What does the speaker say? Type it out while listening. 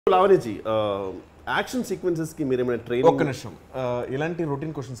లావణ్యజీ action sequences కి మీరు ఏమైనా ట్రైనింగ్ ఒక్క నిమిషం ఇలాంటి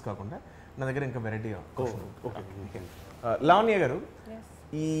రొటీన్ క్వశ్చన్స్ కాకుండా నా దగ్గర ఇంకా వెరైటీ ఓకే లావణ్య గారు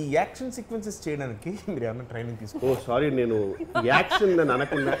ఈ యాక్షన్ సీక్వెన్సెస్ చేయడానికి మీరు ఏమైనా ట్రైనింగ్ తీసుకో ఓ సారీ నేను యాక్షన్ అని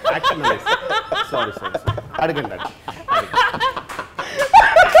అనకుండా యాక్షన్ అనేసి సారీ అడగండి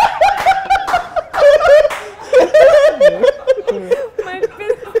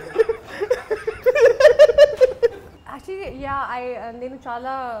నేను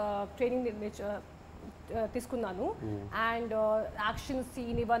చాలా ట్రైనింగ్ తీసుకున్నాను అండ్ యాక్షన్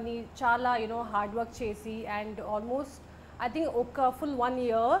సీన్ ఇవన్నీ చాలా హార్డ్ వర్క్ చేసి అండ్ ఆల్మోస్ట్ ఐ థింక్ ఒక ఫుల్ 1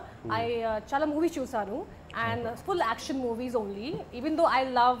 year చాలా మూవీస్ చూసాను and full action movies only even though I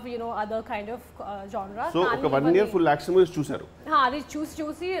love other kind of జానరా so ఒక 1 year ఫుల్ యాక్షన్ మూవీస్ చూసారు అది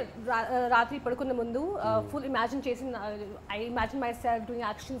చూసి రాత్రి పడుకునే ముందు ఫుల్ ఇమాజిన్ చేసి I imagine my self doing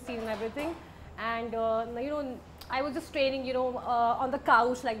action scene and everything and I was just training on the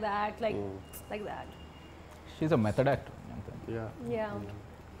couch like that. She's a method actor. Yeah.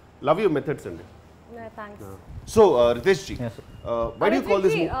 Love your methods and thanks. So Ritesh ji, Yes, why do you call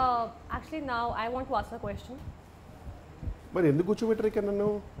this movie? Actually now I want to ask a question. మరి ఎందుకు కూర్చోబెట్టరు ఇక్కడ నన్ను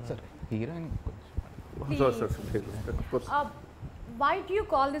Sir, heroine. sorry of course why do you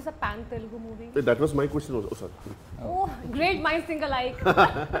call this a pan Telugu movie? that was my question also sorry oh great minds think alike.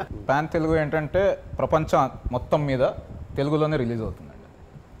 Pan Telugu ఏంటంటే ప్రపంచం మొత్తం మీద తెలుగులోనే release అవుతుందండి.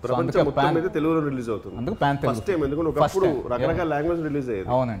 ప్రపంచం మొత్తం మీద తెలుగులో రిలీజ్ అవుతుంది. అందుకు పాన్ తెలుగు ఫస్ట్ టైం ఎందుకంటే ఒకప్పుడు రకరకాల లాంగ్వేజ్ రిలీజ్ అయ్యేది.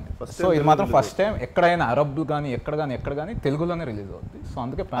 అవునండి. సో ఇది మాత్రం ఫస్ట్ టైం ఎక్కడైనా అరబ్ కానీ ఎక్కడ కానీ తెలుగులోనే రిలీజ్ అవుతుంది. సో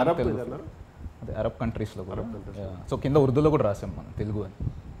అందుకే పాన్ తెలుగు. అదే అరబ్ కంట్రీస్లో కూడా. సో కింద ఉర్దూలో కూడా రాసాం మనం తెలుగు అని.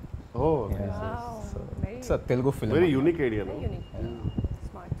 Oh, it's a Telugu film. Very unique idea, no? Unique.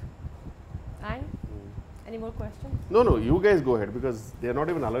 Smart. And any more questions? No, you guys go ahead because they are not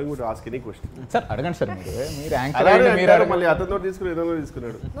even allowing me to ask any question. Sir, అడగండి sir మీరు anchor అయ్యారు మళ్ళీ అతనితో తీసుకుని ఏదో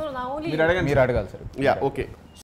తీసుకున్నాడు. No, now only మీరు అడగాలి సార్. Yeah, okay.